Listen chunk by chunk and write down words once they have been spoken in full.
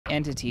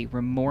entity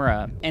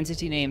Remora.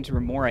 Entity named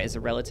Remora is a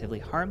relatively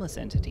harmless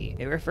entity.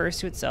 It refers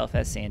to itself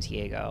as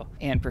Santiago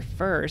and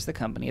prefers the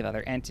company of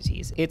other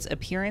entities. Its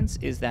appearance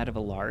is that of a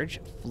large,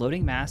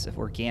 floating mass of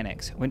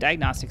organics. When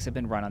diagnostics have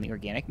been run on the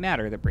organic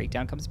matter, the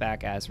breakdown comes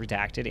back as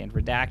redacted and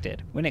redacted.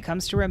 When it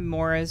comes to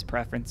Remora's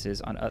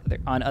preferences on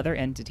other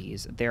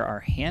entities, there are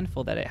a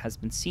handful that it has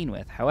been seen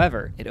with.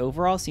 However, it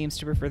overall seems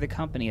to prefer the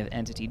company of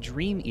entity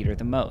Dream Eater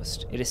the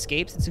most. It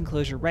escapes its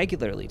enclosure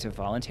regularly to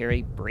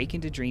voluntarily break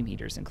into Dream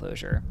Eater's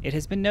enclosure. It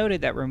has been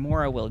noted that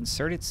Remora will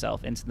insert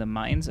itself into the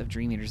minds of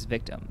Dream Eater's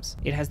victims.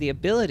 It has the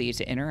ability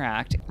to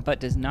interact, but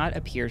does not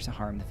appear to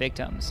harm the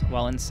victims.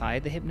 While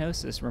inside the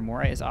hypnosis,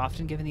 Remora is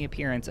often given the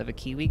appearance of a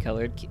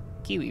kiwi-colored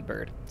kiwi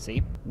bird.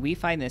 See? We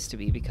find this to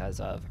be because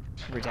of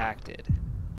redacted.